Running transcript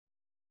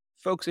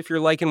Folks, if you're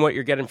liking what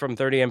you're getting from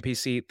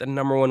 30MPC, the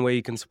number one way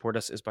you can support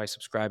us is by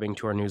subscribing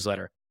to our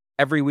newsletter.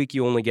 Every week,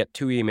 you only get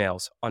 2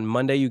 emails. On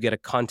Monday, you get a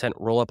content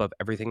roll-up of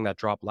everything that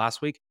dropped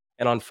last week.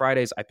 And on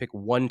Fridays, I pick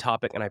one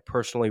topic and I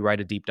personally write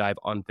a deep dive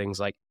on things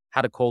like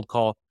how to cold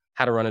call,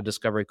 how to run a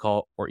discovery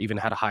call, or even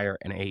how to hire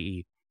an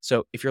AE.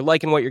 So if you're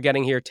liking what you're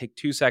getting here, take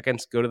 2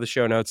 seconds, go to the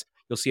show notes.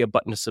 You'll see a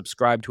button to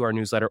subscribe to our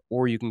newsletter,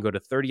 or you can go to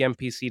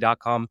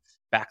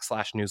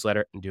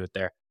 30mpc.com/newsletter and do it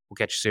there. We'll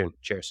catch you soon.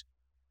 Cheers.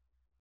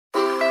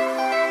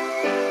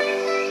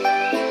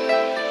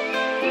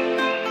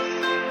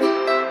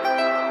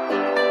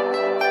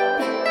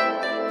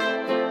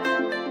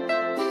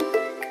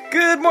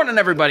 Good morning,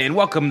 everybody, and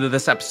welcome to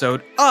this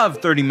episode of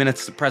 30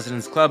 Minutes to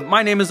President's Club.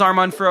 My name is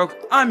Armand Farok.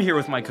 I'm here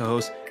with my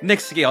co-host, Nick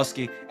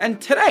Skielski.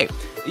 And today,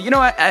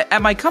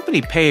 at my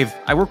company, Pave,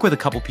 I work with a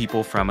couple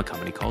people from a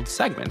company called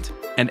Segment.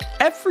 And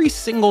every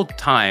single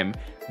time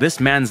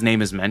this man's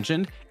name is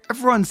mentioned,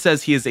 everyone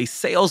says he is a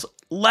sales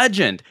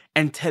legend.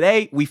 And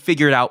today, we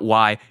figured out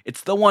why.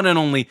 It's the one and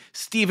only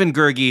Stephen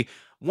Guerguy,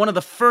 one of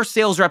the first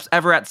sales reps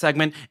ever at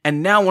Segment,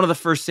 and now one of the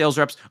first sales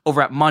reps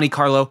over at Monte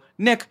Carlo.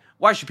 Nick,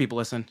 why should people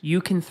listen?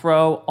 You can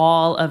throw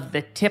all of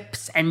the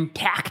tips and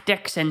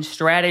tactics and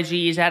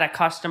strategies at a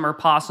customer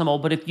possible,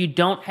 but if you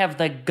don't have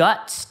the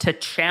guts to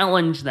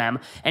challenge them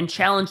and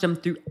challenge them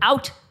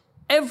throughout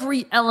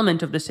every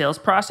element of the sales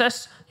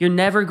process, you're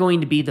never going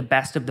to be the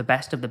best of the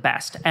best of the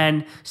best.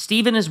 And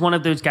Steven is one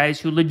of those guys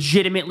who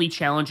legitimately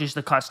challenges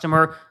the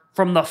customer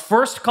from the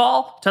first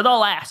call to the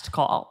last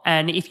call.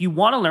 And if you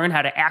want to learn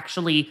how to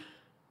actually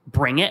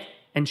bring it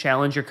and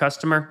challenge your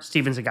customer,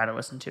 Steven's a guy to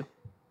listen to.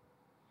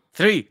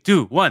 3,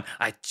 2, 1.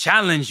 I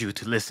challenge you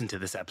to listen to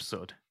this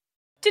episode.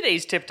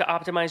 Today's tip to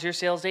optimize your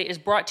sales day is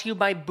brought to you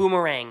by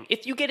Boomerang.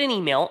 If you get an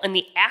email and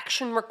the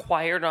action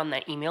required on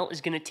that email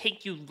is going to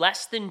take you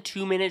less than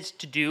 2 minutes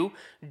to do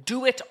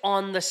it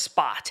on the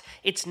spot.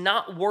 It's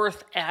not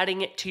worth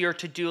adding it to your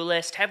to-do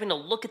list, having to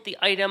look at the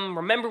item,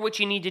 remember what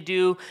you need to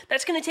do.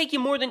 That's going to take you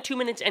more than 2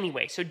 minutes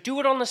anyway, so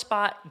do it on the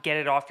spot, get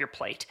it off your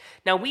plate.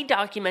 Now, we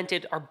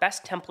documented our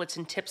best templates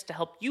and tips to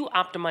help you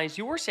optimize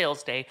your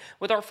sales day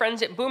with our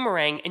friends at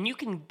Boomerang, and you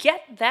can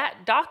get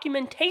that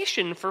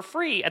documentation for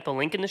free at the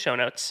link in the show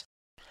notes.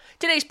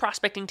 Today's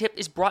prospecting tip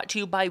is brought to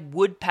you by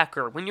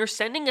Woodpecker. When you're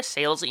sending a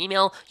sales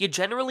email, you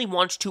generally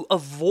want to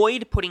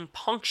avoid putting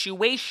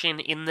punctuation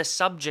in the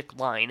subject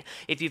line.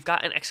 If you've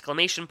got an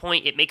exclamation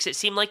point, it makes it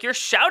seem like you're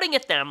shouting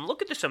at them,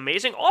 look at this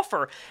amazing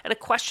offer, and a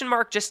question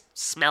mark just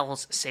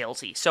smells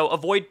salesy, so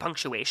avoid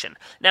punctuation.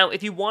 Now,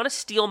 if you want to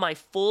steal my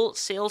full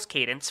sales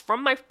cadence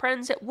from my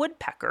friends at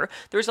Woodpecker,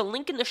 there's a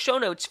link in the show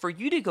notes for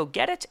you to go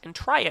get it and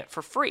try it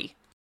for free.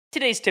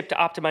 Today's tip to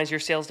optimize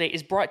your sales day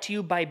is brought to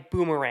you by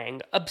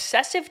Boomerang.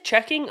 Obsessive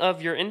checking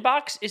of your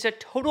inbox is a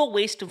total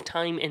waste of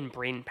time and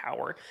brain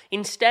power.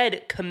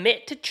 Instead,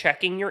 commit to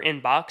checking your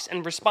inbox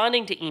and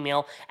responding to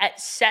email at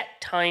set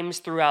times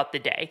throughout the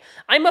day.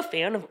 I'm a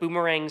fan of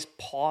Boomerang's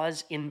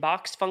pause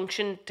inbox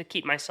function to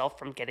keep myself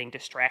from getting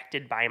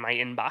distracted by my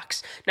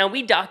inbox. Now,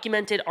 we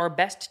documented our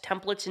best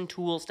templates and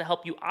tools to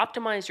help you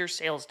optimize your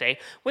sales day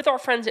with our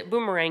friends at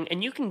Boomerang,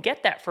 and you can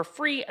get that for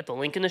free at the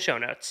link in the show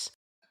notes.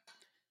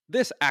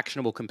 This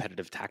actionable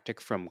competitive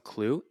tactic from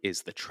Clue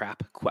is the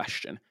trap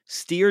question.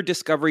 Steer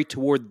discovery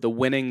toward the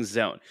winning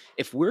zone.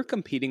 If we're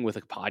competing with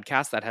a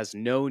podcast that has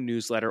no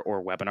newsletter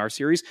or webinar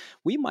series,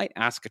 we might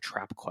ask a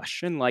trap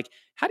question like,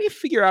 how do you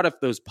figure out if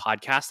those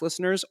podcast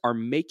listeners are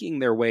making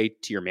their way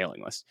to your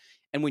mailing list?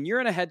 And when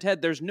you're in a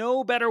head-to-head, there's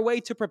no better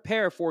way to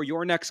prepare for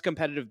your next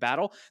competitive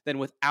battle than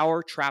with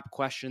our trap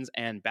questions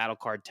and battle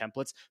card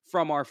templates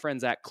from our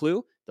friends at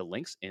Clue. The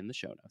link's in the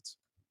show notes.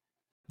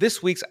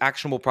 This week's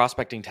actionable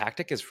prospecting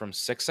tactic is from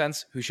 6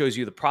 Sense, who shows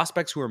you the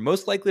prospects who are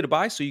most likely to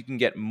buy so you can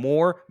get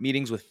more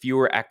meetings with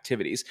fewer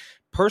activities.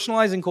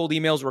 Personalizing cold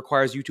emails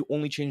requires you to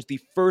only change the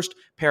first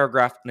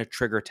paragraph in a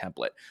trigger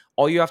template.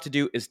 All you have to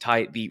do is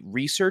tie the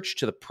research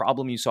to the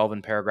problem you solve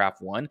in paragraph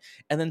 1,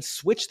 and then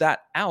switch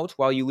that out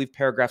while you leave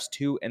paragraphs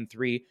 2 and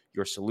 3,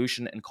 your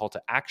solution and call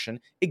to action,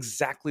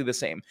 exactly the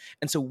same.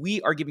 And so we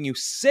are giving you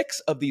 6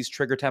 of these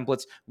trigger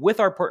templates with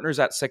our partners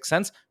at 6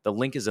 Sense. The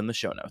link is in the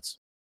show notes.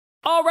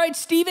 All right,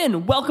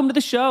 Steven, welcome to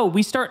the show.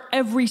 We start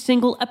every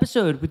single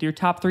episode with your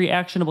top 3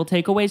 actionable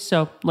takeaways,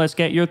 so let's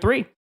get your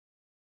 3.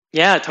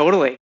 Yeah,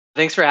 totally.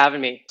 Thanks for having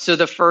me. So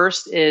the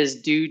first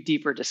is do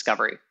deeper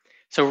discovery.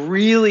 So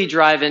really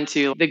drive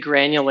into the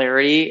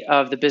granularity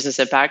of the business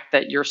impact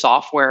that your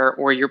software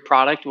or your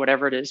product,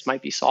 whatever it is,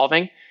 might be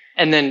solving.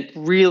 And then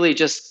really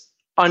just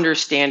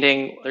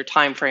understanding their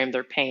time frame,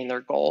 their pain,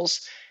 their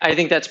goals. I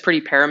think that's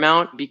pretty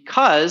paramount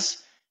because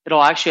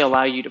it'll actually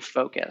allow you to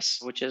focus,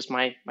 which is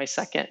my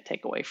second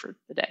takeaway for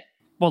the day.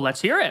 Well,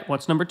 let's hear it.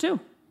 What's number 2?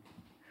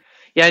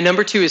 Yeah,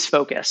 number 2 is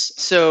focus.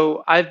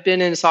 So I've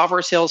been in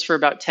software sales for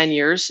about 10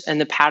 years,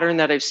 and the pattern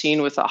that I've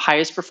seen with the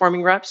highest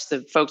performing reps,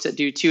 the folks that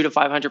do 200 to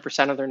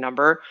 500% of their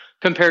number,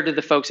 compared to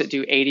the folks that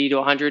do 80 to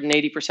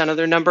 180% of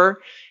their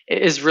number,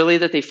 is really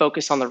that they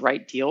focus on the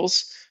right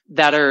deals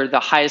that are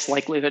the highest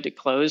likelihood to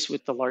close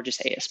with the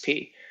largest ASP.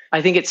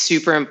 I think it's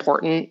super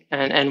important.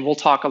 And we'll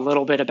talk a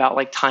little bit about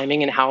like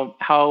timing and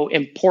how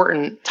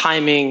important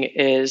timing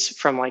is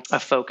from like a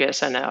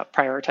focus and a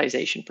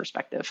prioritization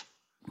perspective.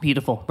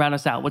 Beautiful. Round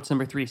us out. What's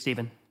number 3,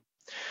 Stephen?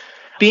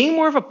 Being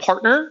more of a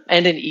partner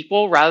and an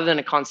equal rather than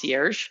a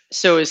concierge.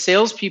 So as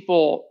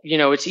salespeople,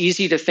 it's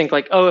easy to think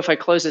like, oh, if I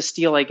close this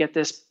deal, I get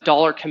this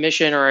dollar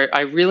commission, or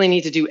I really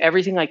need to do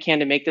everything I can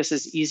to make this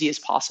as easy as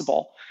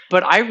possible.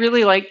 But I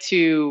really like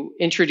to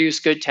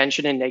introduce good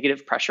tension and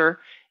negative pressure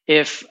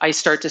if I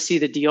start to see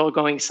the deal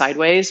going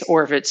sideways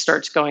or if it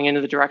starts going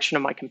into the direction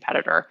of my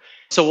competitor.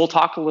 So we'll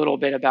talk a little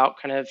bit about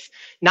kind of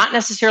not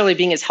necessarily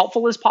being as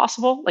helpful as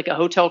possible, like a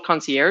hotel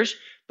concierge,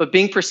 but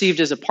being perceived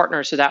as a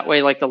partner. So that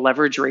way, like the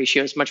leverage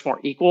ratio is much more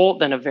equal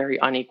than a very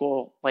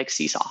unequal like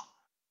seesaw.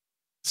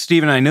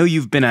 Stephen, I know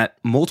you've been at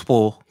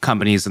multiple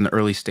companies in the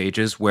early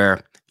stages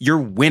where you're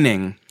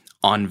winning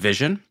on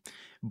vision,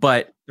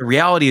 but the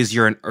reality is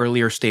you're an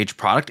earlier stage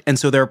product. And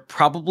so there are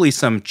probably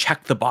some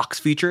check the box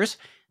features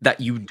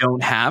that you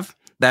don't have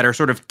that are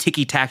sort of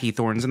ticky-tacky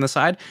thorns in the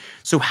side.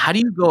 So how do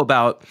you go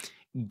about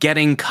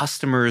getting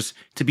customers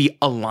to be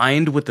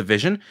aligned with the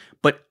vision,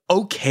 but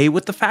okay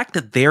with the fact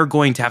that they're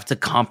going to have to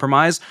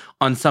compromise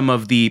on some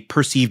of the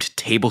perceived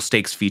table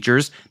stakes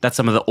features that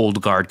some of the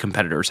old guard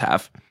competitors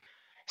have?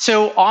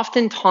 So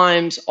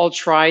oftentimes I'll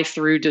try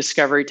through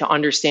discovery to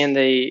understand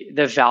the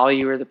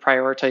value or the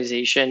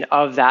prioritization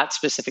of that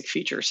specific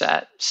feature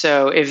set.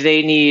 So if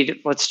they need,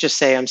 let's just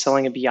say I'm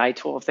selling a BI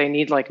tool, if they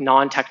need like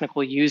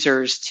non-technical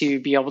users to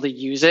be able to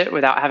use it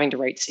without having to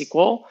write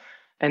SQL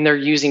and they're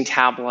using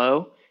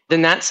Tableau,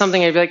 then that's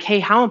something I'd be like,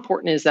 hey, how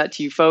important is that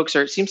to you folks?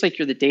 Or it seems like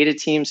you're the data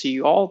team, so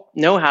you all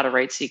know how to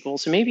write SQL.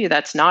 So maybe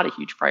that's not a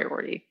huge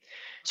priority.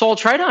 So I'll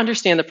try to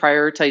understand the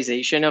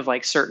prioritization of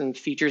like certain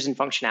features and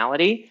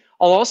functionality.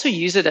 I'll also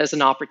use it as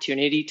an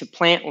opportunity to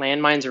plant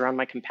landmines around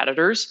my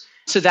competitors.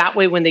 So that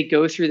way, when they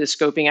go through the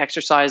scoping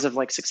exercise of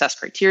like success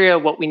criteria,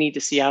 what we need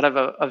to see out of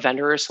a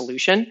vendor or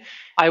solution,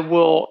 I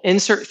will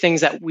insert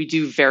things that we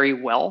do very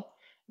well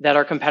that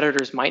our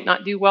competitors might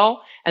not do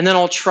well. And then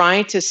I'll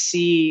try to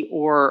see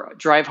or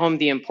drive home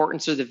the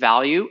importance or the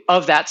value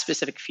of that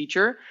specific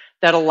feature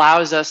that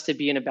allows us to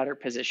be in a better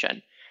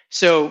position.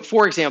 So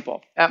for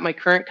example, at my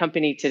current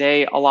company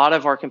today, a lot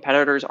of our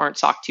competitors aren't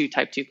SOC 2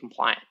 Type 2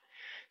 compliant.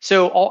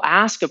 So I'll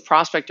ask a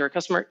prospect or a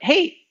customer,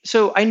 hey,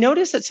 so I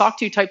noticed that SOC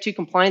 2 Type 2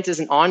 compliance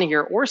isn't on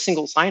here or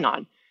single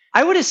sign-on.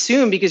 I would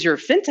assume because you're a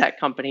fintech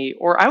company,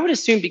 or I would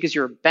assume because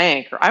you're a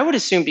bank, or I would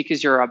assume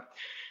because you're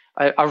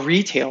a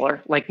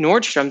retailer like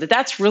Nordstrom,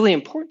 that's really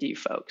important to you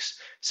folks.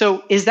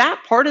 So is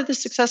that part of the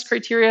success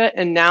criteria?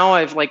 And now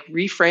I've like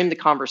reframed the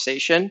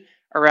conversation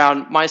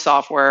around my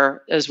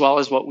software as well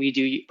as what we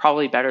do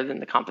probably better than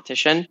the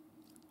competition.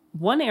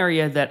 One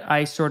area that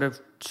I sort of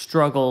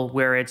struggle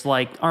where it's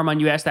like,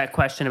 Armand, you asked that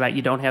question about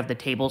you don't have the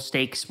table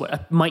stakes,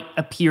 what might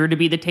appear to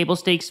be the table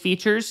stakes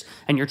features,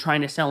 and you're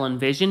trying to sell on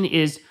vision,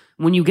 is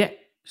when you get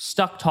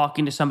stuck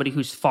talking to somebody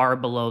who's far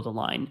below the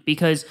line.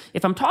 Because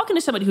if I'm talking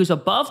to somebody who's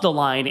above the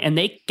line and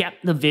they get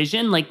the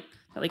vision, like,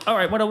 all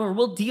right, whatever,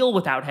 we'll deal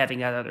without having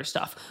that other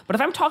stuff. But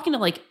if I'm talking to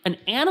like an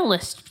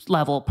analyst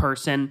level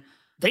person,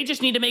 they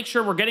just need to make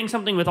sure we're getting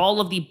something with all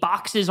of the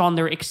boxes on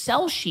their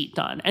Excel sheet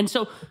done. And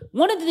so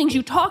one of the things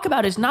you talk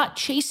about is not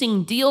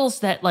chasing deals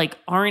that like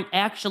aren't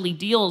actually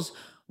deals.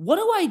 What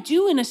do I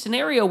do in a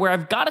scenario where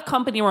I've got a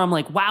company where I'm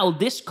like, wow,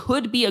 this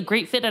could be a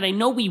great fit, and I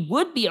know we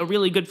would be a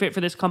really good fit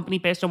for this company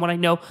based on what I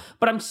know,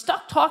 but I'm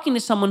stuck talking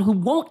to someone who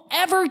won't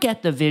ever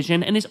get the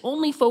vision and is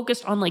only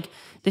focused on like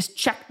this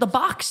check the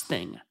box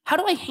thing. How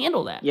do I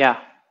handle that? Yeah.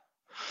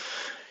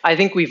 I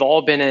think we've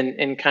all been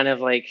in kind of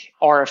like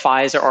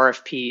RFIs or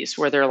RFPs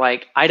where they're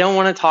like, I don't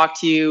want to talk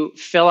to you,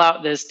 fill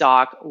out this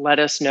doc, let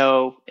us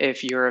know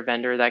if you're a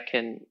vendor that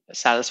can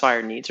satisfy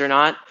our needs or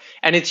not.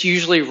 And it's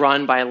usually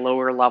run by a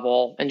lower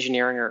level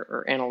engineering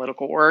or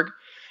analytical org.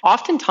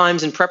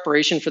 Oftentimes in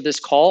preparation for this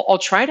call, I'll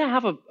try to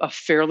have a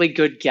fairly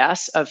good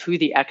guess of who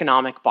the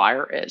economic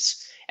buyer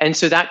is. And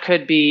so that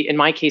could be, in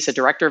my case, a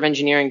director of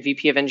engineering,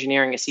 VP of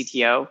engineering, a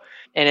CTO.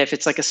 And if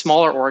it's like a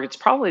smaller org, it's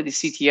probably the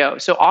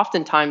CTO. So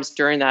oftentimes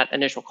during that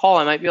initial call,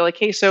 I might be like,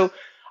 hey, so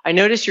I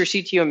noticed your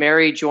CTO,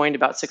 Mary, joined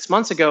about 6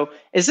 months ago.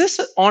 Is this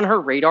on her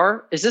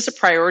radar? Is this a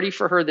priority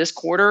for her this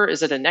quarter?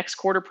 Is it a next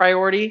quarter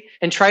priority?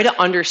 And try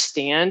to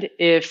understand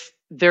if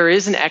there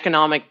is an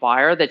economic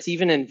buyer that's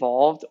even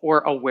involved or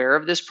aware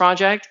of this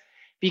project.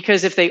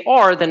 Because if they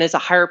are, then it's a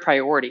higher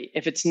priority.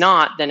 If it's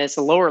not, then it's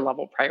a lower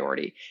level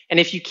priority. And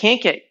if you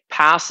can't get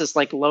past this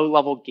like low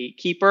level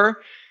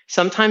gatekeeper,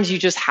 sometimes you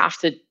just have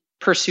to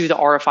pursue the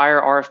RFI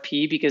or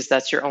RFP because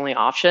that's your only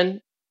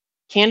option.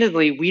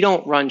 Candidly, we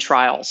don't run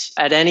trials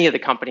at any of the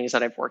companies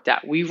that I've worked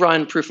at. We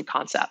run proof of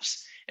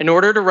concepts. In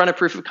order to run a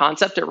proof of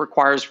concept, it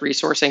requires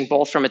resourcing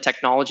both from a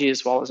technology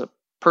as well as a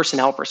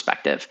personnel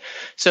perspective.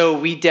 So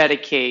we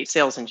dedicate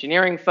sales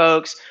engineering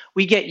folks.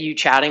 We get you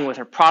chatting with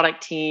our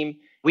product team.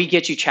 We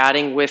get you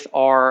chatting with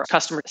our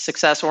customer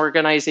success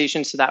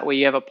organization. So that way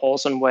you have a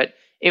pulse on what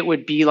it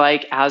would be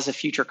like as a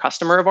future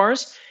customer of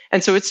ours.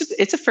 And so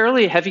it's a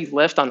fairly heavy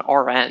lift on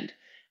our end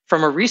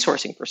from a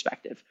resourcing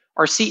perspective.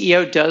 Our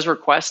CEO does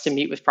request to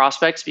meet with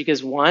prospects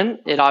because one,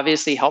 it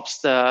obviously helps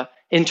the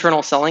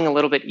internal selling a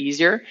little bit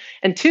easier.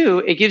 And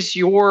two, it gives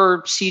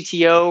your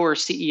CTO or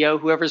CEO,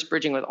 whoever's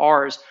bridging with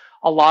ours,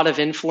 a lot of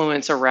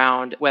influence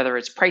around whether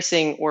it's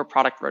pricing or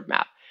product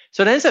roadmap.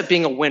 So it ends up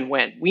being a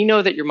win-win. We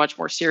know that you're much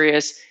more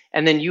serious,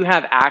 and then you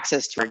have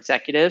access to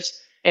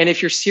executives. And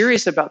if you're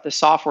serious about the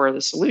software or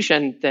the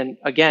solution, then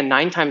again,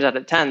 9 times out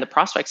of 10, the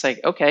prospect's like,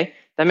 okay,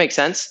 that makes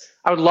sense.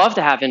 I would love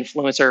to have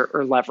influence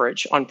or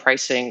leverage on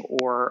pricing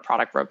or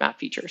product roadmap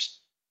features.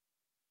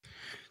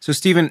 So,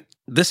 Stephen,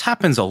 this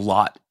happens a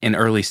lot in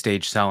early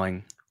stage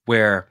selling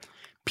where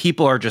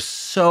people are just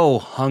so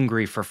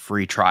hungry for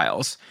free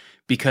trials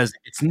because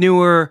it's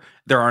newer,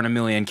 there aren't a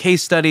million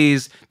case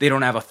studies, they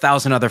don't have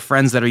 1,000 other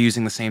friends that are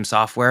using the same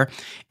software.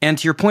 And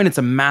to your point, it's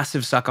a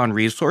massive suck on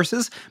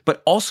resources,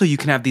 but also you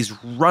can have these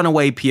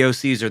runaway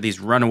POCs or these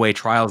runaway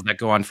trials that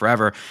go on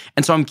forever.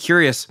 And so I'm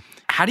curious,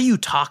 how do you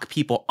talk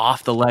people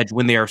off the ledge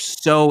when they are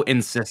so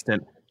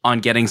insistent on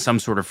getting some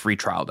sort of free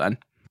trial done?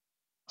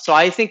 So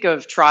I think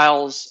of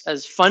trials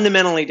as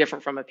fundamentally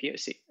different from a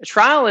POC. A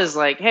trial is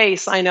like, hey,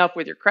 sign up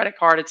with your credit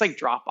card. It's like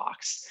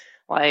Dropbox.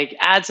 Like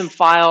add some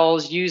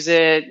files, use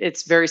it.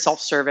 It's very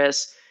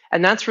self-service.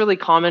 And that's really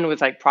common with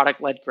like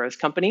product-led growth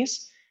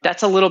companies.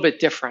 That's a little bit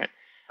different.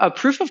 A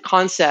proof of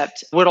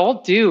concept, what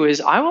I'll do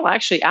is I will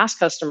actually ask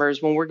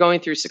customers when we're going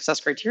through success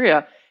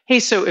criteria,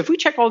 hey, so if we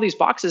check all these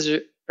boxes,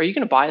 are you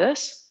going to buy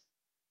this?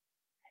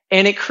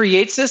 And it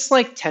creates this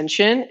like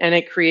tension and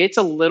it creates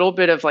a little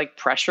bit of like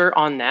pressure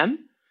on them.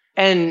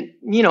 And,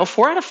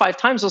 4 out of 5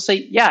 times they'll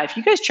say, yeah, if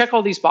you guys check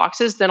all these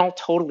boxes, then I'll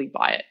totally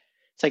buy it.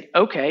 It's like,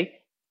 okay.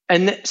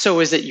 And so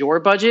is it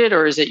your budget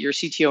or is it your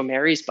CTO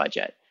Mary's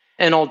budget?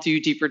 And I'll do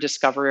deeper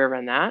discovery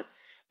around that.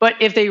 But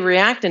if they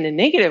react in a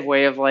negative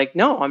way of like,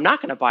 no, I'm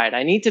not going to buy it.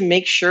 I need to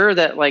make sure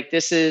that like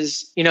this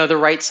is, the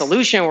right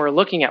solution. We're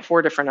looking at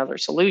 4 different other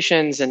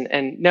solutions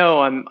and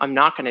no, I'm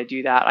not going to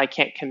do that. I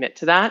can't commit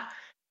to that.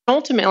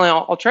 Ultimately,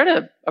 I'll try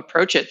to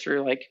approach it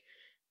through like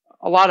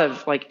a lot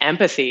of like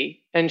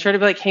empathy and try to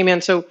be like, hey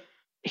man, so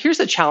here's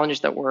the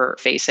challenge that we're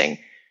facing.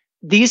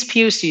 These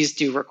POCs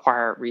do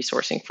require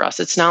resourcing for us.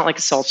 It's not like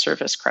a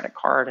self-service credit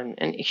card.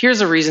 And here's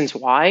the reasons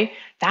why.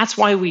 That's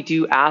why we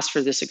do ask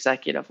for this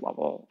executive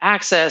level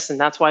access. And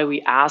that's why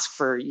we ask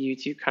for you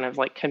to kind of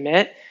like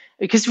commit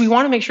because we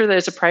want to make sure that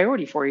it's a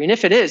priority for you. And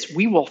if it is,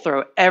 we will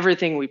throw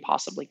everything we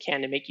possibly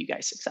can to make you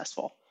guys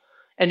successful.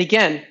 And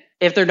again,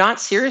 if they're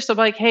not serious, they're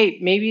like, hey,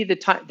 maybe the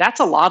time, that's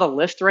a lot of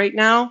lift right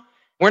now.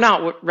 We're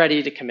not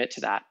ready to commit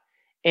to that.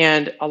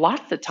 And a lot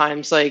of the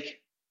times, like,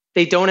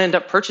 they don't end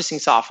up purchasing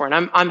software.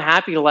 And I'm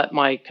happy to let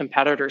my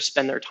competitors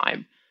spend their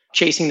time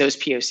chasing those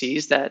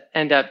POCs that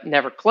end up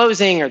never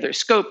closing or their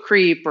scope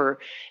creep, or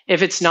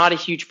if it's not a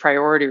huge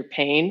priority or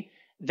pain,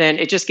 then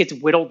it just gets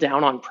whittled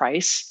down on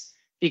price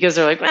because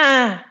they're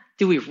like,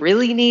 do we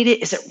really need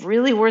it? Is it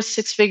really worth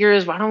 6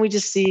 figures? Why don't we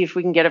just see if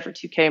we can get it for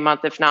 $2,000 a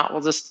month? If not,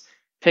 we'll just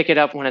pick it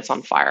up when it's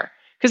on fire.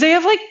 Because they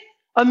have like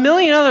a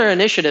million other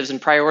initiatives and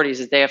priorities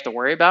that they have to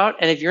worry about.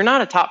 And if you're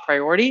not a top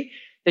priority,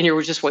 then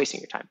you're just wasting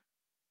your time.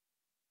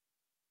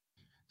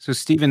 So,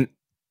 Stephen,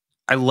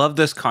 I love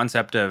this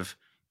concept of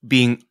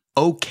being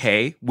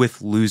okay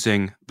with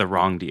losing the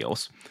wrong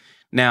deals.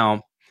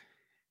 Now,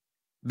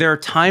 there are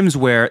times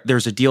where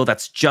there's a deal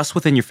that's just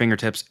within your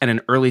fingertips and in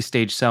early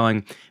stage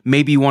selling.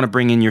 Maybe you want to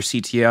bring in your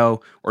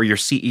CTO or your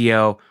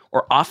CEO,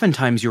 or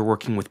oftentimes you're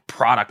working with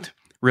product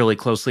really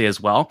closely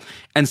as well.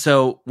 And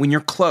so when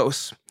you're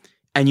close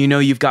and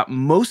you've got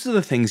most of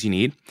the things you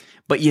need,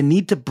 but you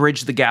need to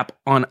bridge the gap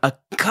on a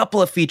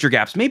couple of feature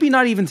gaps. Maybe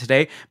not even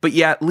today, but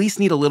you at least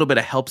need a little bit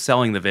of help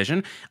selling the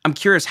vision. I'm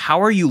curious, how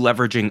are you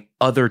leveraging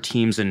other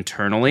teams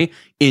internally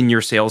in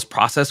your sales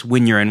process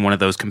when you're in one of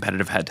those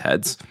competitive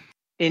head-to-heads?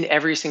 In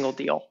every single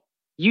deal.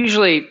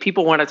 Usually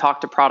people want to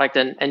talk to product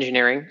and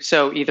engineering.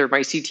 So either my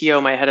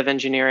CTO, my head of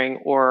engineering,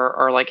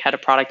 or like head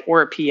of product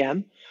or a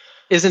PM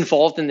is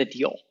involved in the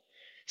deal.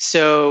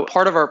 So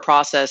part of our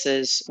process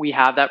is we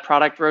have that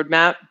product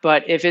roadmap,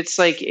 but if it's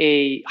like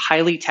a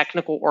highly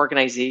technical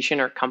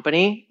organization or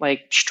company,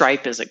 like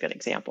Stripe is a good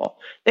example,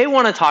 they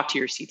want to talk to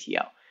your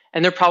CTO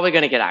and they're probably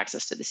going to get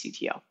access to the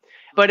CTO.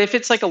 But if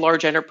it's like a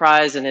large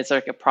enterprise and it's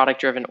like a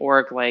product-driven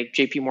org like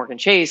JP Morgan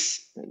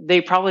Chase,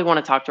 they probably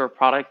want to talk to a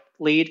product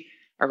lead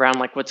around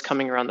like what's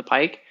coming around the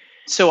pike.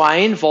 So I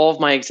involve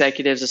my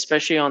executives,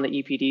 especially on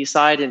the EPD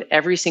side, in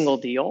every single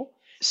deal.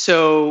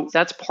 So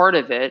that's part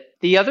of it.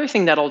 The other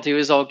thing that I'll do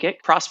is I'll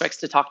get prospects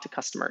to talk to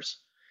customers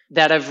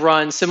that have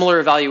run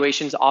similar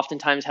evaluations,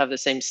 oftentimes have the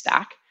same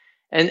stack.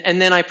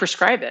 And then I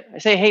prescribe it. I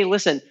say, hey,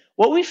 listen,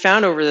 what we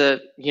found over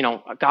the,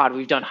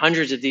 we've done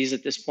hundreds of these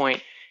at this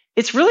point.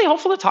 It's really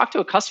helpful to talk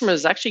to a customer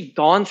that's actually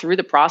gone through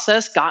the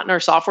process, gotten our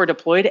software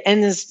deployed,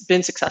 and has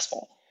been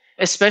successful.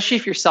 Especially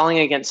if you're selling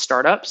against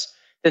startups,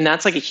 then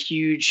that's like a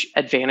huge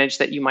advantage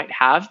that you might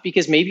have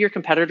because maybe your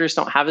competitors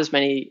don't have as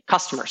many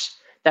customers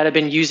that have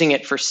been using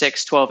it for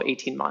 6, 12,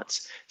 18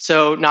 months.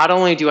 So not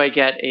only do I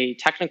get a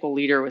technical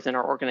leader within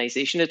our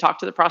organization to talk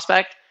to the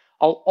prospect,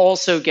 I'll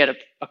also get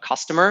a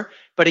customer.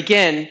 But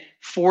again,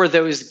 for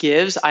those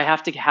gives, I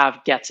have to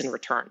have gets in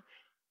return.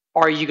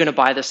 Are you going to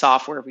buy the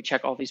software if we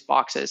check all these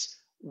boxes?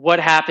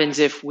 What happens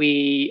if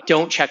we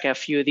don't check a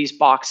few of these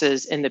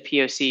boxes in the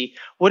POC?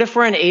 What if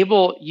we're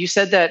unable? You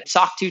said that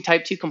SOC 2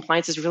 Type 2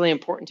 compliance is really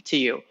important to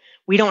you.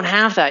 We don't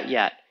have that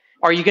yet.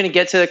 Are you going to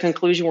get to the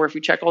conclusion where if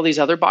we check all these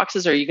other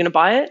boxes, are you going to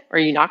buy it? Or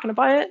are you not going to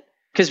buy it?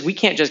 Because we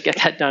can't just get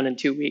that done in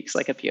 2 weeks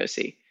like a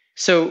POC.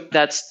 So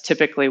that's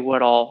typically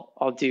what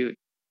I'll do.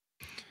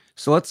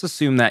 So let's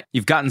assume that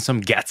you've gotten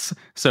some gets,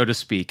 so to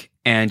speak,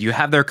 and you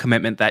have their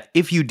commitment that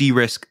if you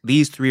de-risk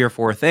these 3 or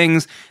 4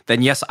 things,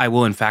 then yes, I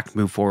will in fact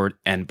move forward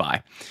and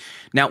buy.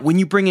 Now, when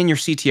you bring in your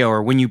CTO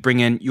or when you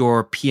bring in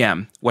your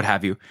PM, what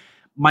have you,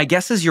 my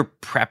guess is you're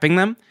prepping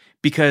them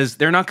because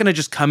they're not going to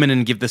just come in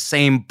and give the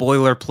same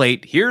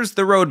boilerplate, here's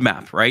the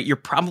roadmap, right? You're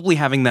probably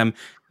having them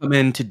come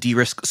in to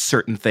de-risk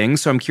certain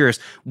things. So I'm curious,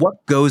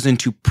 what goes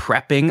into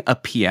prepping a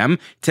PM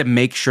to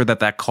make sure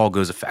that that call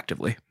goes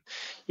effectively?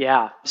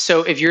 Yeah.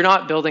 So if you're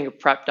not building a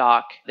prep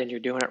doc, then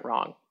you're doing it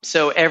wrong.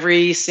 So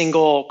every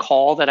single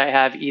call that I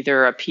have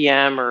either a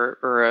PM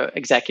or an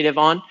executive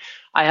on,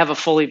 I have a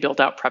fully built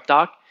out prep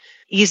doc.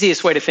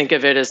 Easiest way to think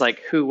of it is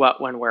like who,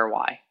 what, when, where,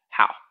 why,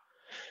 how.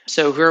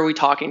 So who are we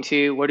talking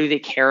to? What do they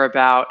care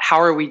about?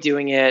 How are we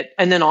doing it?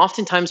 And then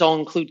oftentimes I'll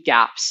include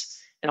gaps.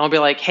 And I'll be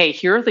like, hey,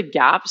 here are the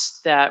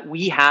gaps that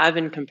we have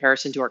in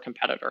comparison to our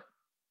competitor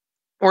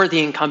or the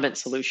incumbent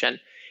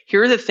solution.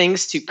 Here are the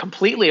things to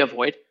completely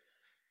avoid.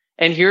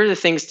 And here are the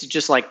things to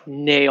just like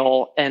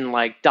nail and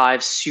like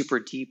dive super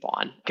deep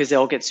on because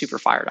they'll get super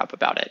fired up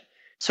about it.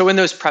 So in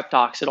those prep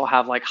docs, it'll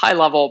have like high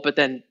level, but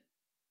then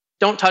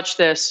don't touch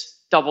this,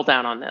 double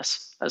down on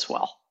this as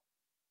well.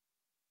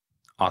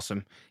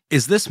 Awesome.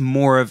 Is this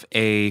more of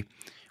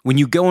when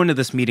you go into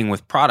this meeting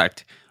with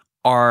product,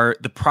 are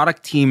the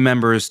product team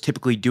members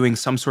typically doing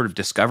some sort of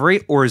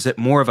discovery, or is it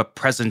more of a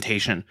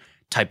presentation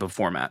type of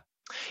format?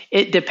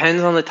 It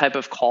depends on the type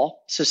of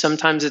call. So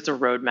sometimes it's a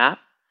roadmap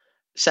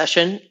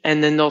session,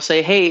 and then they'll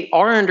say, hey,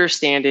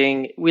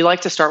 we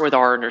like to start with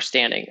our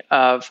understanding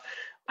of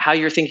how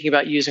you're thinking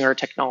about using our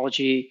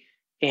technology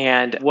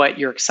and what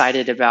you're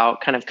excited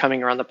about kind of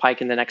coming around the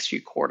pike in the next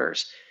few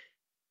quarters.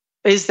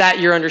 Is that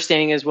your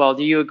understanding as well?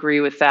 Do you agree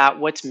with that?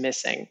 What's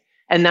missing?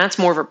 And that's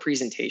more of a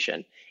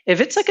presentation.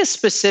 If it's like a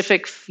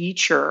specific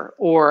feature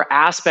or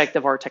aspect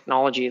of our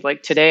technology,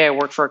 like today I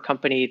work for a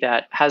company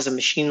that has a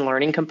machine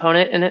learning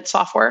component in its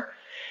software.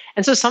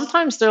 And so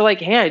sometimes they're like,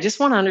 hey, I just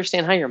want to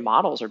understand how your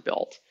models are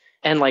built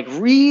and like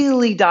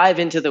really dive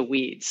into the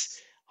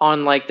weeds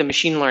on like the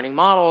machine learning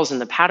models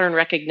and the pattern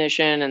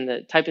recognition and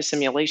the type of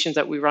simulations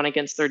that we run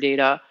against their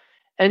data.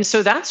 And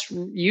so that's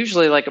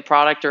usually like a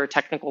product or a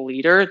technical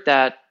leader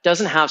that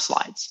doesn't have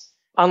slides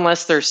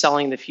unless they're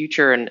selling the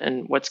future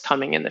and what's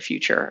coming in the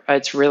future.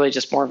 It's really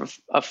just more of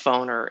a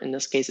phone or in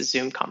this case, a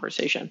Zoom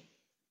conversation.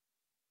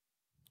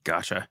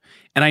 Gotcha.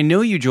 And I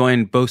know you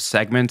joined both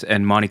Segment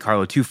and Monte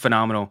Carlo, 2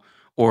 phenomenal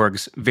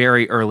orgs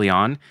very early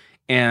on.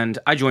 And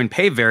I joined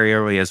Pay very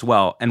early as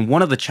well. And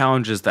one of the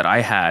challenges that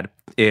I had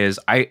is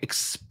I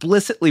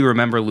explicitly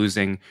remember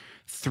losing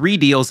 3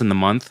 deals in the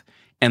month,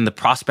 and the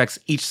prospects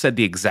each said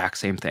the exact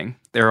same thing.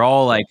 They're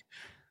all like,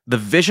 the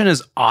vision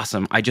is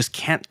awesome. I just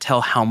can't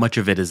tell how much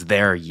of it is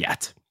there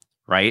yet,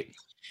 right?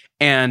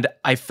 And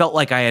I felt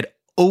like I had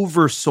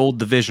oversold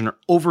the vision or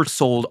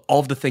oversold all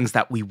of the things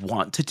that we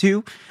want to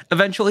do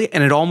eventually.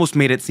 And it almost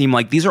made it seem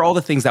like these are all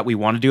the things that we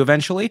want to do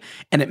eventually.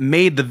 And it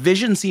made the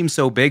vision seem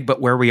so big,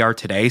 but where we are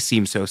today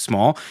seems so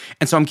small.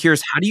 And so I'm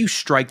curious, how do you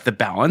strike the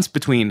balance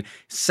between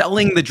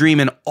selling the dream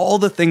and all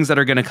the things that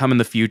are going to come in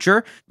the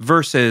future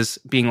versus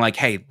being like,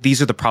 hey,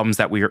 these are the problems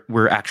that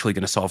we're actually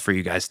going to solve for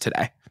you guys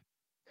today?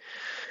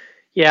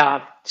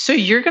 Yeah. So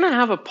you're going to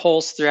have a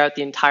pulse throughout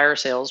the entire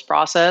sales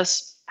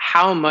process.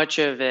 How much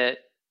of it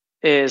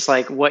is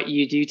like what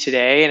you do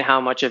today and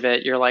how much of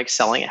it you're like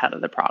selling ahead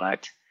of the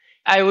product.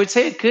 I would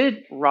say a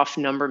good rough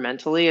number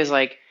mentally is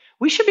like,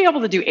 we should be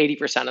able to do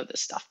 80% of this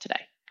stuff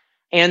today.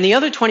 And the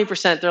other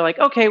 20%, they're like,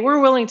 okay, we're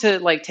willing to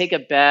like take a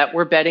bet.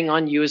 We're betting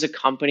on you as a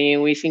company.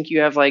 And we think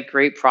you have like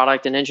great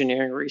product and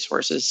engineering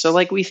resources. So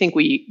like, we think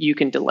you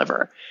can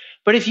deliver.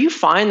 But if you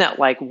find that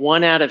like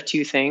 1 out of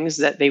 2 things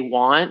that they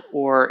want,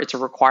 or it's a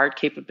required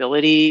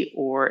capability,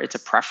 or it's a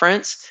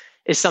preference,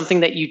 is something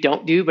that you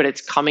don't do, but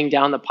it's coming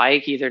down the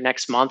pike either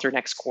next month or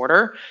next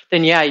quarter,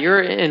 then yeah, you're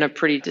in a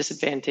pretty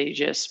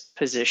disadvantageous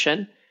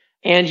position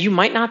and you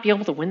might not be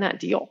able to win that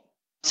deal.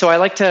 So I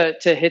like to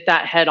hit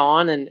that head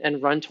on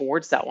and run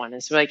towards that one.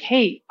 And so like,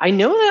 hey, I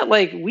know that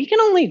like we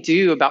can only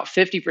do about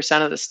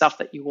 50% of the stuff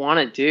that you want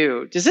to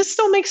do. Does it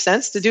still make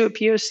sense to do a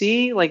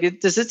POC? Like,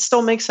 does it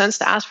still make sense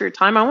to ask for your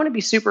time? I want to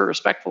be super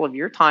respectful of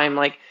your time.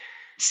 Like,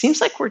 it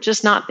seems like we're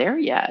just not there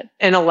yet.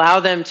 And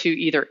allow them to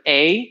either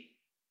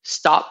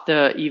stop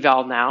the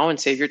eval now and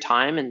save your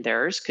time and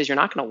theirs because you're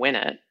not going to win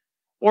it.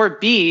 Or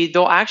B,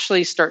 they'll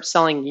actually start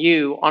selling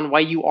you on why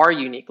you are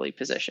uniquely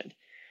positioned.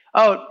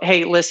 Oh,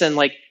 hey, listen,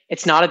 like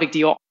it's not a big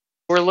deal.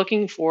 We're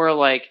looking for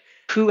like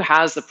who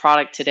has the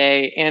product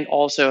today and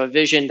also a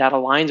vision that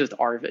aligns with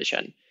our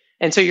vision.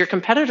 And so your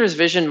competitor's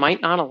vision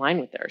might not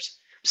align with theirs.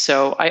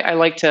 So I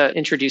like to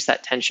introduce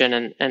that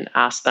tension and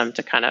ask them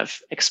to kind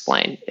of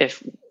explain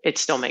if it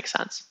still makes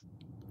sense.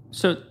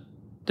 So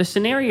the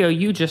scenario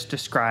you just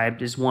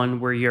described is one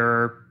where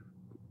you're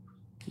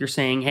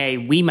saying, hey,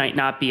 we might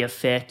not be a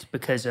fit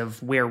because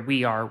of where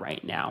we are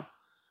right now.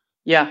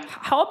 Yeah.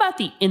 How about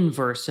the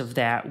inverse of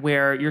that,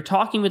 where you're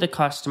talking with a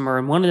customer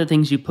and one of the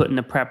things you put in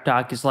the prep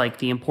doc is like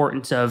the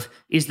importance of,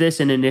 is this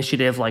an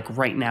initiative like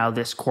right now,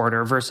 this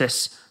quarter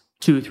versus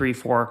 2, 3,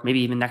 4,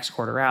 maybe even next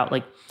quarter out?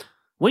 Like,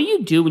 what do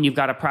you do when you've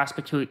got a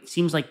prospect who it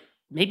seems like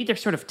maybe they're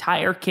sort of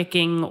tire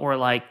kicking, or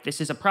like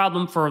this is a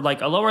problem for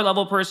like a lower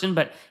level person,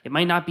 but it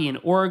might not be an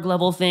org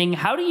level thing?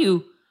 How do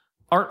you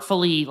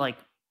artfully like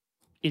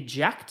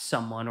eject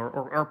someone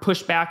or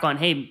push back on,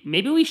 hey,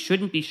 maybe we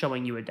shouldn't be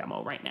showing you a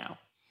demo right now?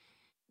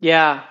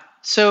 Yeah.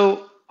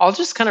 So I'll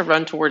just kind of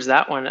run towards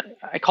that one.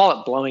 I call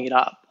it blowing it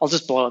up. I'll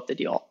just blow up the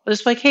deal. I'll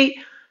just be like, hey,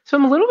 so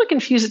I'm a little bit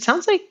confused. It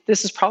sounds like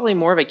this is probably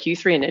more of a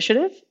Q3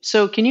 initiative.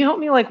 So can you help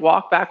me like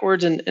walk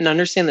backwards and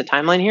understand the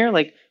timeline here?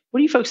 Like, what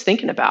are you folks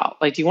thinking about?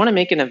 Like, do you want to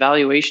make an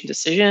evaluation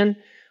decision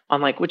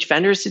on like which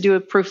vendors to do a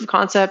proof of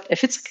concept?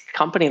 If it's a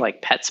company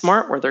like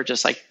PetSmart where they're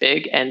just like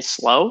big and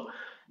slow,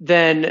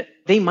 then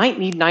they might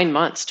need 9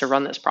 months to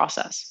run this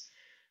process.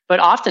 But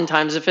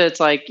oftentimes, if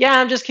it's like, yeah,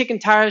 I'm just kicking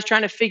tires,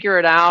 trying to figure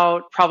it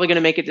out, probably going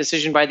to make a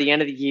decision by the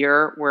end of the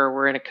year where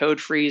we're in a code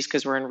freeze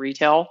because we're in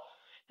retail.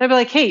 And I'd be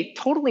like, hey,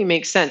 totally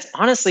makes sense.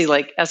 Honestly,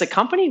 like as a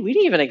company, we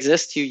didn't even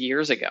exist 2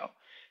 years ago.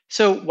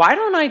 So why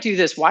don't I do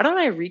this? Why don't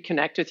I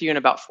reconnect with you in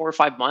about 4 or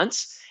 5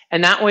 months?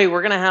 And that way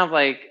we're going to have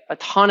like a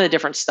ton of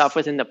different stuff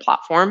within the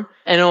platform,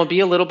 and it'll be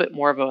a little bit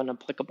more of an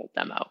applicable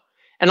demo.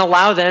 And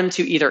allow them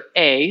to either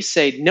A,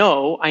 say,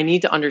 no, I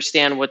need to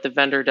understand what the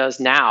vendor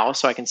does now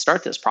so I can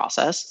start this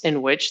process,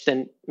 in which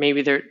then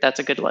maybe that's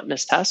a good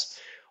litmus test.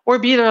 Or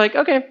B, they're like,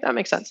 okay, that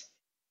makes sense.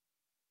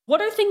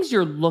 What are things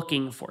you're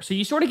looking for? So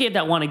you sort of gave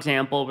that one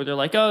example where they're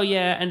like, oh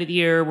yeah, end of the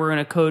year, we're in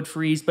a code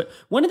freeze. But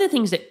one of the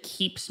things that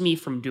keeps me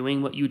from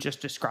doing what you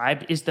just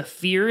described is the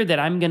fear that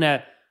I'm going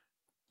to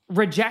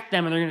reject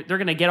them and they're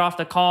going to get off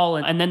the call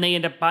and then they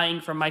end up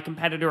buying from my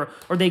competitor,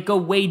 or they go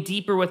way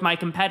deeper with my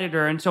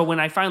competitor. And so when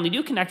I finally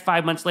do connect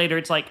 5 months later,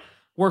 it's like,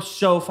 we're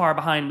so far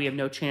behind, we have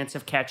no chance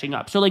of catching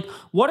up. So like,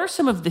 what are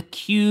some of the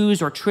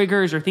cues or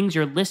triggers or things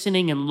you're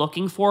listening and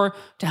looking for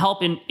to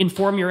help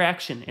inform your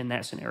action in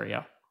that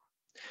scenario?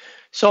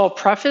 So I'll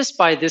preface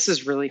by this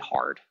is really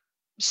hard.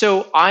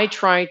 So I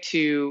try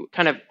to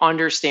kind of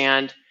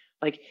understand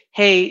like,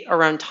 hey,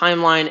 around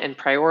timeline and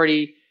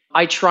priority,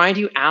 I try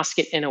to ask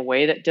it in a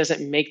way that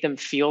doesn't make them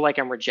feel like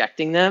I'm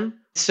rejecting them.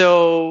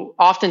 So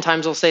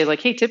oftentimes I'll say like,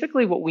 hey,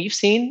 typically what we've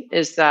seen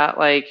is that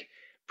like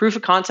proof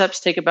of concepts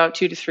take about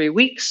 2 to 3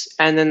 weeks,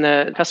 and then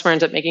the customer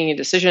ends up making a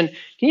decision.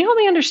 Can you help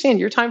me understand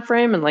your time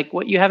frame and like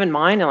what you have in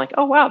mind? And like,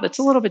 oh wow, that's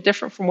a little bit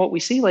different from what we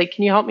see. Like,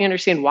 can you help me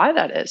understand why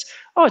that is?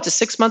 Oh, it's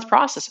a 6-month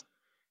process.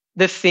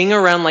 The thing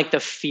around like the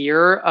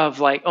fear of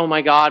like, oh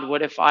my God,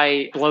 what if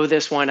I blow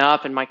this one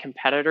up and my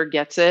competitor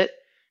gets it?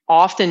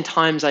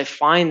 Oftentimes I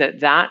find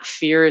that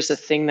fear is the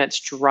thing that's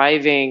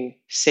driving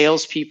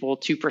salespeople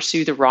to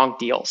pursue the wrong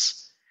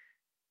deals,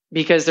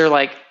 because they're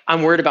like,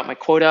 I'm worried about my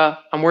quota.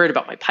 I'm worried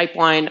about my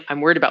pipeline.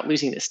 I'm worried about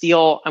losing this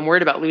deal. I'm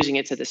worried about losing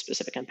it to this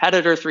specific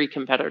competitor, 3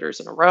 competitors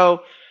in a row.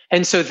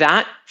 And so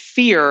that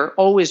fear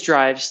always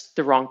drives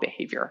the wrong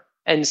behavior.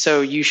 And so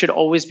you should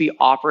always be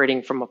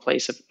operating from a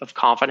place of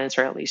confidence,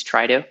 or at least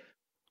try to.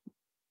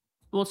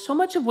 Well, so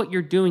much of what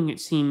you're doing, it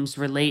seems,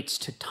 relates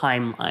to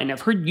timeline.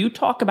 I've heard you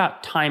talk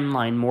about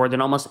timeline more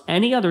than almost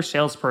any other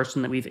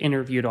salesperson that we've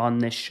interviewed on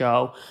this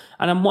show.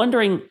 And I'm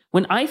wondering,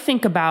 when I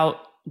think about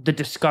the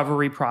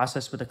discovery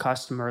process with a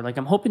customer, like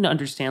I'm hoping to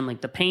understand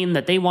like the pain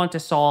that they want to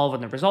solve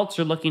and the results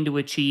they're looking to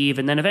achieve.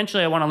 And then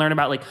eventually I want to learn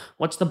about like,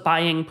 what's the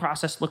buying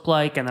process look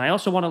like? And then I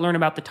also want to learn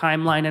about the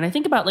timeline. And I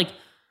think about like,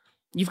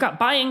 you've got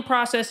buying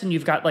process and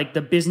you've got like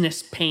the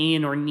business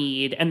pain or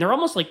need, and they're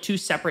almost like 2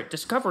 separate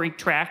discovery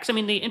tracks. I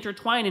mean, they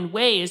intertwine in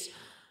ways.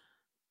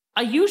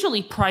 I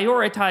usually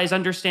prioritize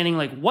understanding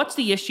like, what's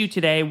the issue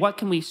today? What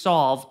can we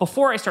solve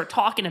before I start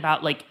talking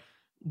about like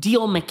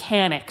deal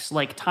mechanics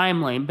like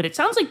timeline. But it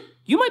sounds like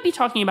you might be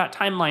talking about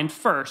timeline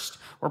first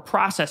or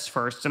process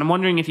first. And I'm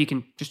wondering if you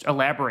can just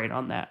elaborate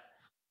on that.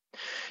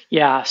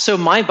 Yeah. So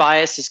my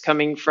bias is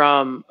coming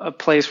from a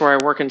place where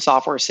I work in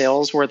software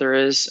sales, where there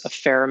is a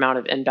fair amount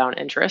of inbound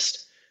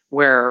interest,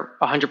 where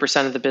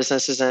 100% of the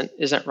business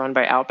isn't run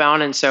by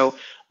outbound. And so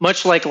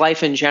much like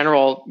life in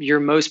general, your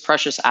most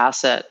precious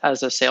asset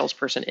as a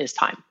salesperson is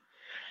time.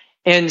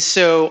 And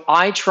so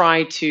I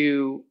try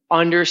to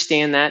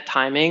understand that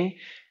timing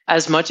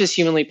as much as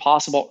humanly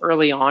possible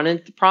early on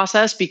in the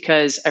process,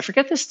 because I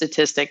forget the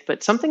statistic,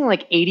 but something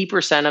like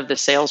 80% of the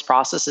sales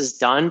process is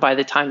done by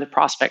the time the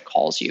prospect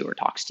calls you or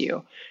talks to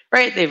you,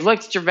 right? They've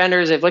looked at your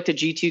vendors, they've looked at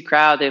G2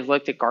 Crowd, they've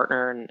looked at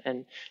Gartner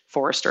and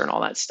Forrester and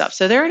all that stuff.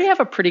 So they already have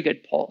a pretty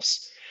good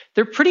pulse.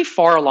 They're pretty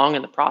far along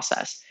in the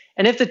process.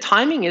 And if the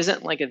timing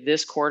isn't like a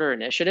this quarter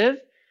initiative,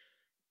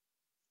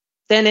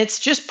 then it's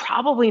just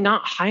probably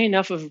not high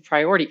enough of a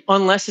priority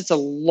unless it's a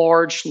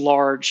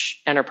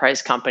large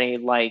enterprise company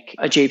like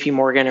a JP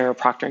Morgan or a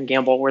Procter &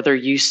 Gamble where they're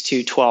used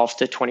to 12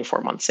 to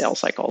 24 month sales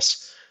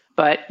cycles.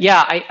 But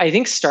yeah, I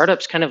think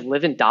startups kind of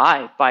live and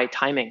die by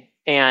timing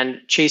and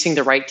chasing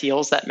the right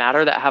deals that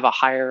matter, that have a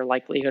higher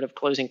likelihood of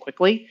closing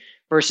quickly,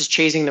 versus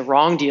chasing the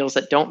wrong deals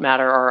that don't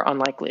matter, are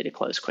unlikely to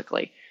close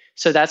quickly.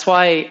 So that's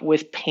why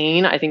with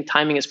pain, I think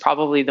timing is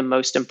probably the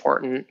most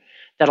important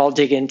that I'll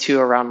dig into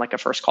around like a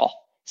first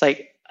call. It's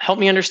like, help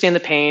me understand the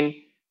pain.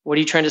 What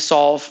are you trying to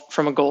solve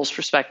from a goals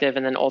perspective?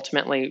 And then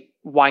ultimately,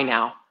 why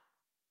now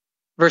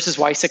versus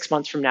why 6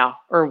 months from now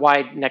or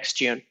why next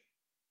June?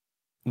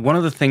 One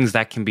of the things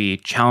that can be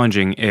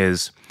challenging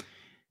is,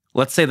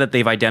 let's say that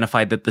they've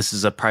identified that this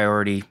is a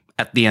priority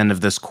at the end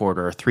of this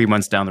quarter, 3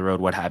 months down the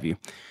road, what have you.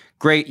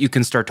 Great, you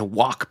can start to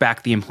walk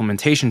back the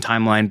implementation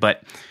timeline,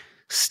 but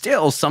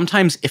still,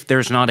 sometimes if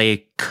there's not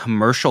a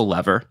commercial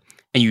lever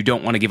and you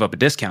don't want to give up a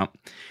discount,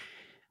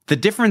 the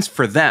difference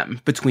for them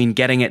between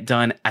getting it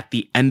done at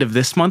the end of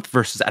this month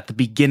versus at the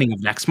beginning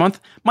of next month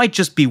might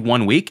just be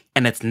 1 week,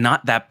 and it's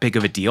not that big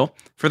of a deal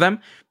for them.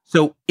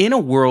 So in a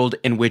world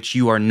in which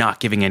you are not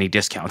giving any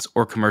discounts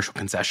or commercial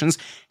concessions,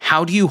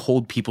 how do you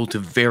hold people to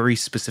very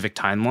specific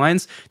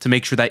timelines to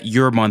make sure that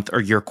your month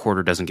or your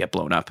quarter doesn't get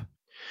blown up?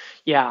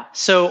 Yeah,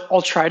 so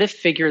I'll try to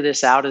figure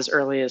this out as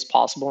early as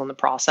possible in the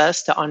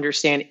process to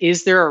understand,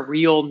 is there a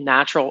real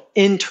natural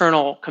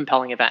internal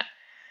compelling event?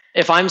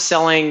 If I'm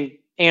selling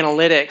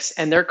analytics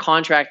and their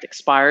contract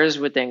expires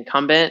with the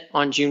incumbent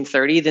on June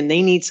 30, then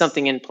they need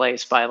something in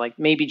place by like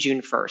maybe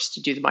June 1st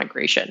to do the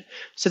migration.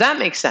 So that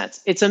makes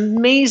sense. It's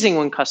amazing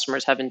when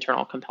customers have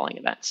internal compelling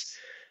events.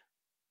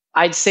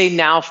 I'd say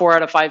now 4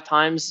 out of 5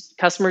 times,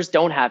 customers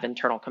don't have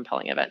internal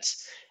compelling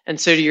events. And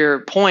so to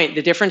your point,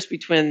 the difference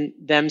between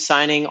them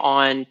signing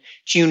on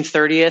June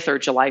 30th or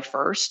July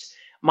 1st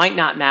might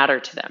not matter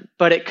to them,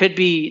 but it could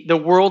be the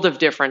world of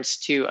difference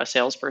to a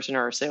salesperson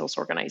or a sales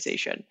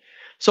organization.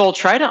 So I'll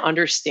try to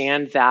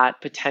understand that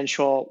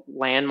potential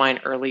landmine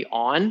early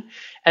on,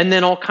 and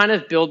then I'll kind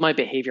of build my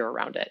behavior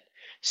around it.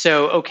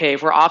 So, okay,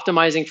 if we're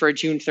optimizing for a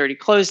June 30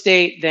 close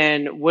date,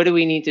 then what do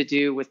we need to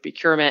do with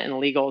procurement and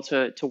legal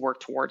to work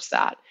towards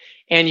that?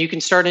 And you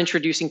can start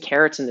introducing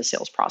carrots in the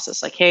sales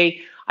process. Like, hey,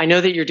 I know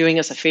that you're doing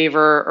us a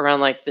favor around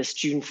like this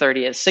June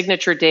 30th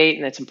signature date,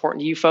 and it's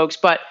important to you folks,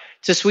 but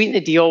to sweeten the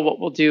deal, what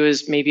we'll do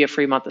is maybe a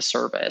free month of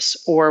service,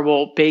 or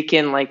we'll bake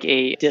in like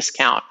a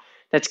discount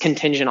that's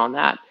contingent on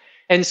that.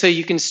 And so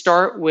you can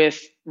start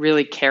with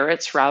really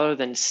carrots rather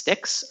than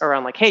sticks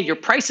around like, hey, your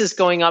price is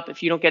going up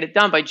if you don't get it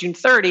done by June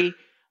 30.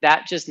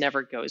 That just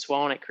never goes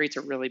well, and it creates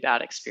a really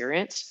bad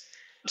experience.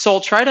 So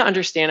I'll try to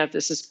understand if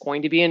this is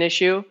going to be an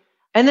issue.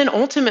 And then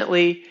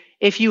ultimately,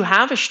 if you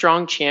have a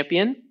strong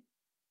champion,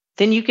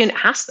 then you can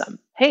ask them,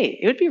 hey,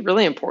 it would be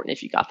really important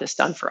if you got this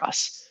done for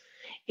us.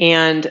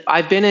 And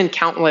I've been in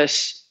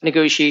countless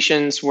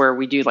negotiations where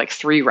we do like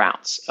 3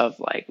 rounds of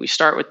like, we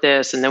start with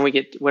this and then we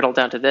get whittled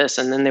down to this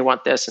and then they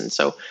want this. And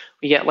so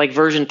we get like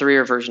version 3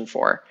 or version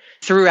 4.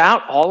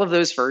 Throughout all of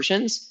those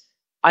versions,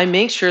 I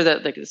make sure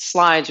that like the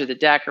slides or the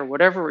deck or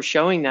whatever we're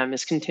showing them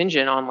is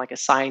contingent on like a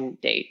sign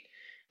date.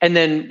 And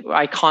then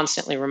I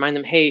constantly remind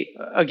them, hey,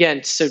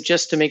 again, so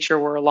just to make sure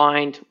we're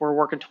aligned, we're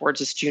working towards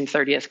this June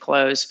 30th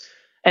close.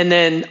 And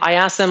then I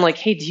ask them like,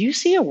 hey, do you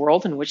see a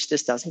world in which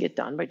this doesn't get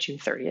done by June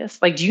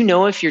 30th? Like, do you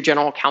know if your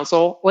general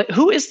counsel, like,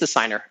 who is the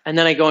signer? And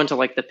then I go into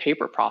like the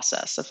paper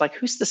process of like,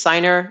 who's the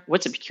signer?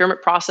 What's the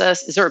procurement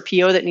process? Is there a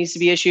PO that needs to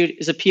be issued?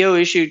 Is a PO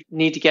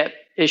need to get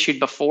issued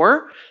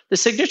before the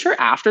signature,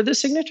 after the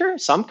signature?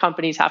 Some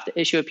companies have to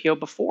issue a PO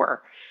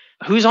before.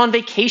 Who's on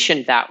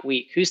vacation that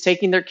week? Who's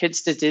taking their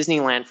kids to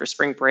Disneyland for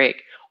spring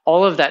break?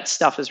 All of that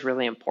stuff is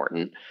really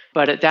important.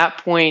 But at that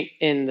point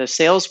in the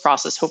sales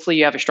process, hopefully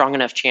you have a strong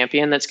enough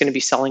champion that's going to be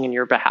selling in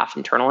your behalf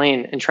internally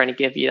and trying to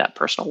give you that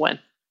personal win.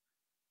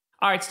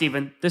 All right,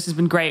 Stephen, this has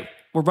been great.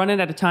 We're running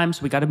out of time,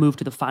 so we got to move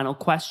to the final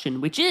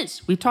question, which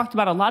is, we've talked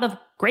about a lot of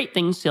great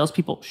things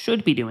salespeople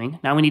should be doing.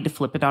 Now we need to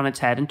flip it on its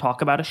head and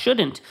talk about a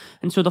shouldn't.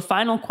 And so the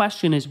final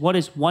question is, what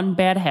is one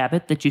bad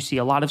habit that you see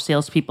a lot of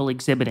salespeople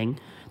exhibiting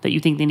that you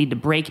think they need to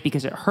break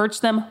because it hurts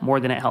them more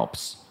than it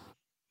helps?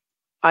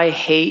 I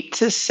hate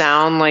to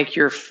sound like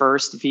your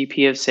first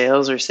VP of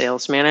sales or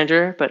sales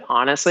manager, but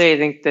honestly, I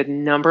think the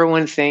number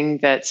one thing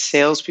that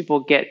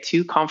salespeople get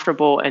too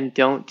comfortable and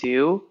don't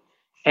do,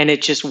 and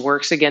it just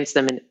works against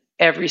them in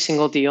every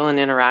single deal and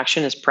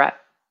interaction, is prep.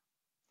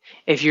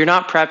 If you're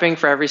not prepping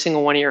for every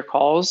single one of your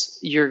calls,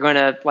 you're going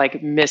to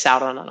like miss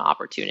out on an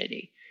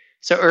opportunity.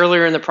 So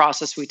earlier in the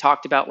process, we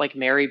talked about like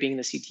Mary being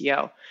the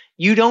CTO.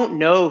 You don't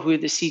know who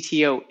the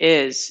CTO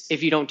is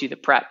if you don't do the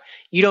prep.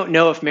 You don't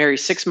know if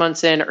Mary's 6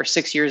 months in or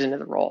 6 years into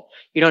the role.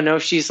 You don't know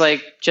if she's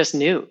like just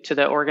new to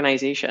the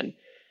organization.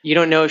 You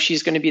don't know if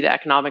she's going to be the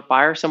economic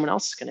buyer, someone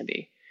else is going to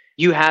be.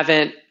 You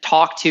haven't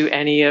talked to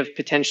any of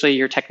potentially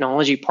your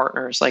technology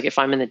partners. Like if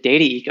I'm in the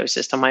data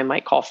ecosystem, I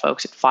might call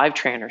folks at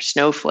Fivetran or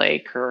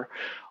Snowflake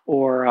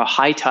or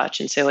High Touch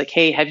and say like,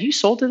 hey, have you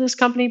sold to this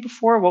company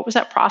before? What was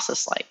that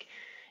process like?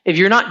 If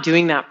you're not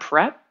doing that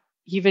prep,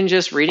 even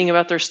just reading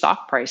about their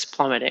stock price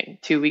plummeting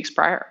 2 weeks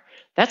prior.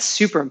 That's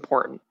super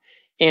important.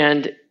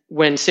 And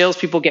when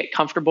salespeople get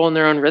comfortable in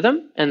their own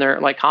rhythm and they're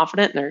like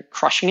confident and they're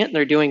crushing it and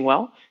they're doing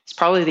well, it's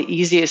probably the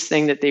easiest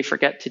thing that they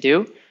forget to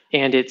do.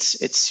 And it's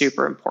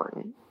super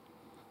important.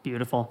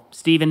 Beautiful.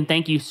 Stephen,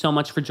 thank you so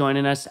much for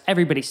joining us.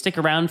 Everybody stick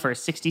around for a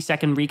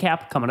 60-second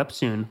recap coming up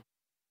soon.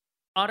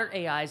 Otter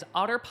AI's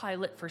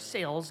Autopilot for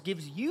Sales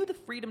gives you the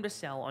freedom to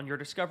sell on your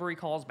discovery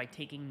calls by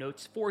taking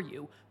notes for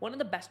you. One of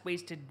the best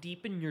ways to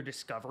deepen your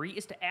discovery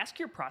is to ask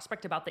your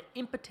prospect about the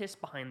impetus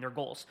behind their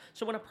goals.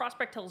 So when a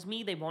prospect tells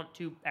me they want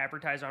to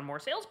advertise on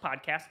more sales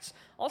podcasts,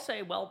 I'll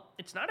say, well,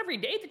 it's not every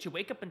day that you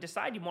wake up and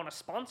decide you want to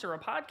sponsor a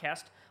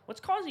podcast. What's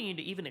causing you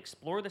to even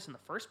explore this in the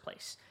first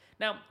place?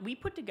 Now, we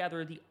put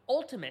together the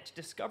ultimate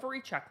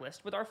discovery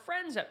checklist with our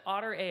friends at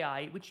Otter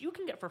AI, which you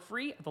can get for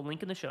free at the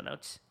link in the show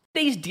notes.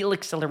 Today's deal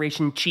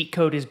acceleration cheat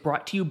code is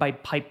brought to you by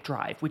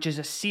Pipedrive, which is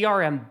a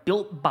CRM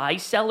built by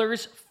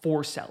sellers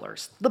for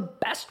sellers. The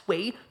best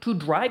way to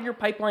drive your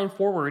pipeline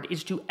forward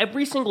is to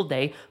every single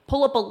day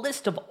pull up a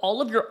list of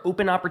all of your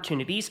open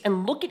opportunities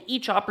and look at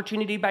each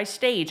opportunity by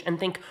stage and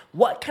think,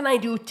 what can I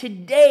do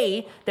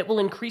today that will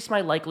increase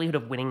my likelihood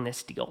of winning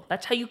this deal?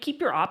 That's how you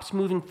keep your ops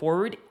moving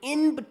forward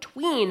in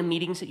between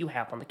meetings that you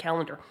have on the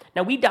calendar.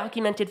 Now, we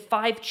documented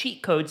 5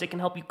 cheat codes that can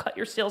help you cut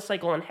your sales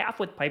cycle in half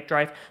with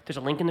Pipedrive. There's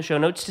a link in the show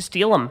notes to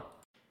steal them.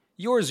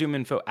 Your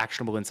ZoomInfo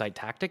actionable insight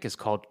tactic is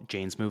called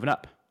Jane's Moving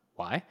Up.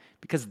 Why?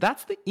 Because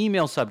that's the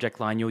email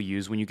subject line you'll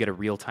use when you get a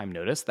real-time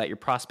notice that your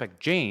prospect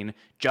Jane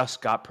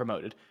just got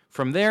promoted.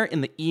 From there, in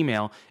the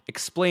email,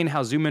 explain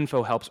how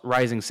ZoomInfo helps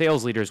rising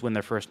sales leaders win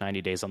their first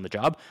 90 days on the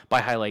job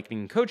by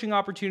highlighting coaching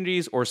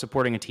opportunities or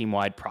supporting a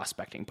team-wide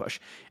prospecting push.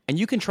 And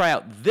you can try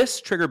out this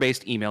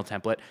trigger-based email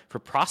template for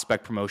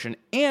prospect promotion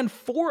and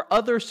 4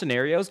 other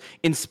scenarios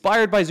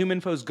inspired by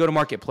ZoomInfo's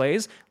go-to-market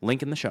plays,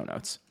 link in the show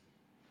notes.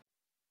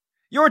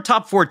 Your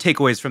top 4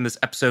 takeaways from this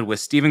episode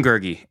with Stephen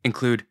Guerguy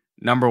include: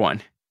 number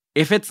 1,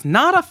 if it's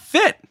not a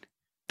fit,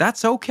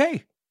 that's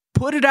okay.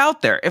 Put it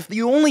out there. If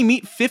you only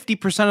meet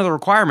 50% of the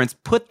requirements,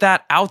 put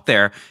that out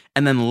there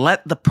and then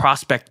let the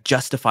prospect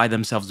justify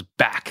themselves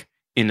back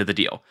into the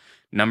deal.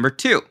 Number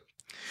 2,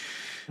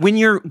 when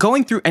you're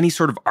going through any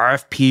sort of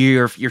RFP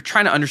or if you're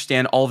trying to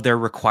understand all of their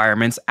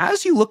requirements,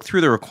 as you look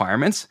through the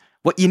requirements,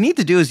 what you need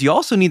to do is you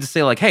also need to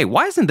say like, hey,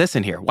 why isn't this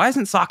in here? Why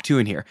isn't SOC 2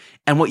 in here?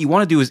 And what you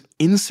want to do is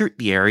insert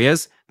the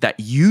areas that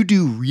you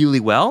do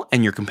really well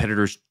and your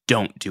competitors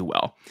don't do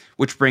well.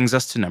 Which brings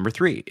us to number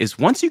 3, is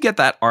once you get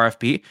that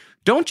RFP,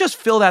 don't just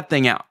fill that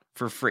thing out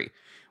for free.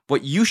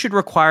 What you should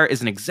require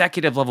is an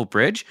executive level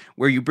bridge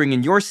where you bring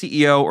in your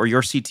CEO or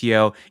your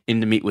CTO in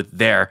to meet with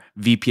their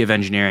VP of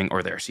engineering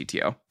or their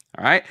CTO.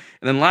 All right.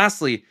 And then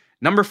lastly,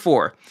 number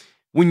 4,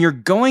 when you're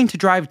going to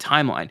drive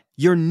timeline,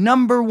 your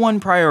number 1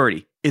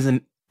 priority is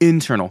an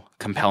internal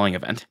compelling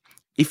event.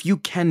 If you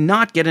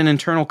cannot get an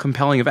internal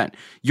compelling event,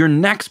 your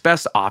next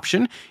best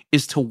option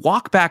is to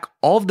walk back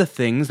all of the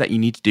things that you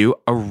need to do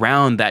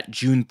around that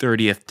June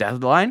 30th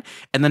deadline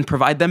and then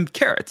provide them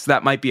carrots.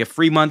 That might be a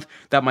free month,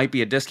 that might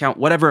be a discount,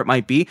 whatever it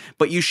might be,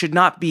 but you should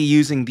not be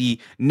using the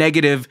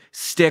negative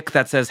stick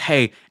that says,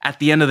 hey, at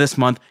the end of this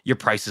month, your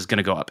price is going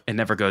to go up. It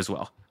never goes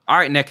well. All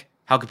right, Nick.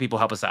 How can people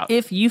help us out?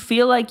 If you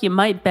feel like you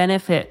might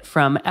benefit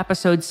from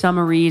episode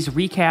summaries,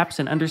 recaps,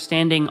 and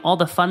understanding all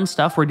the fun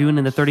stuff we're doing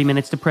in the 30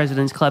 Minutes to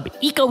President's Club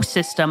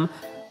ecosystem,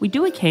 we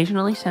do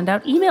occasionally send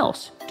out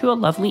emails to a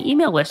lovely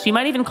email list. You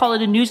might even call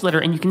it a newsletter,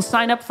 and you can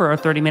sign up for our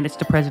 30 Minutes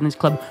to President's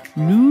Club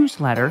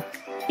newsletter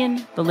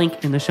in the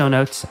link in the show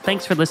notes.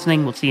 Thanks for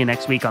listening. We'll see you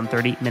next week on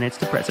 30 Minutes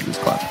to President's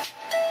Club.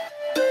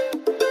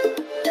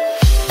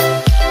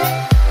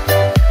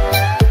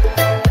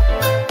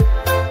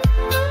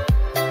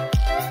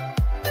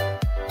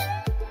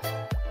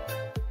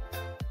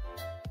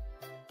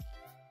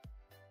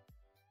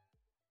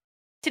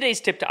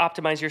 Today's tip to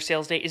optimize your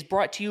sales day is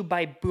brought to you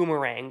by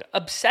Boomerang.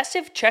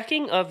 Obsessive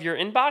checking of your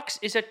inbox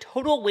is a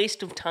total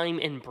waste of time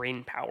and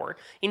brain power.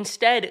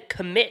 Instead,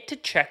 commit to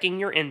checking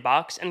your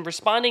inbox and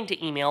responding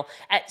to email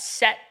at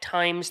set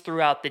times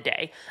throughout the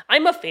day.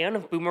 I'm a fan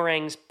of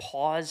Boomerang's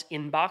pause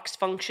inbox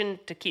function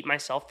to keep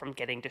myself from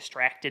getting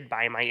distracted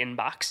by my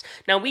inbox.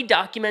 Now, we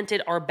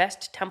documented our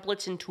best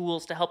templates and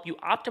tools to help you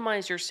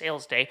optimize your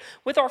sales day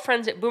with our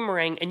friends at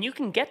Boomerang, and you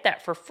can get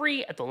that for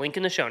free at the link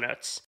in the show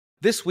notes.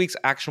 This week's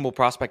actionable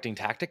prospecting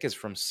tactic is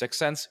from 6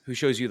 Sense, who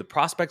shows you the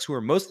prospects who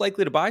are most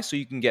likely to buy so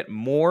you can get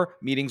more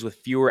meetings with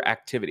fewer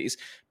activities.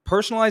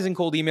 Personalizing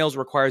cold emails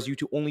requires you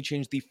to only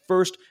change the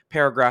first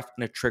paragraph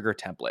in a trigger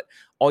template.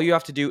 All you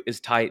have to do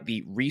is tie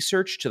the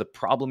research to the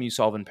problem you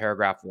solve in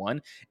paragraph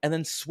 1, and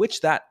then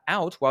switch that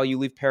out while you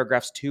leave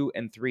paragraphs 2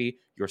 and 3,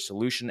 your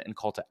solution and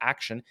call to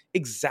action,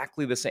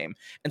 exactly the same.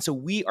 And so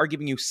we are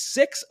giving you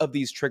 6 of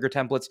these trigger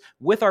templates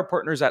with our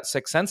partners at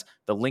 6 Sense.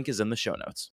 The link is in the show notes.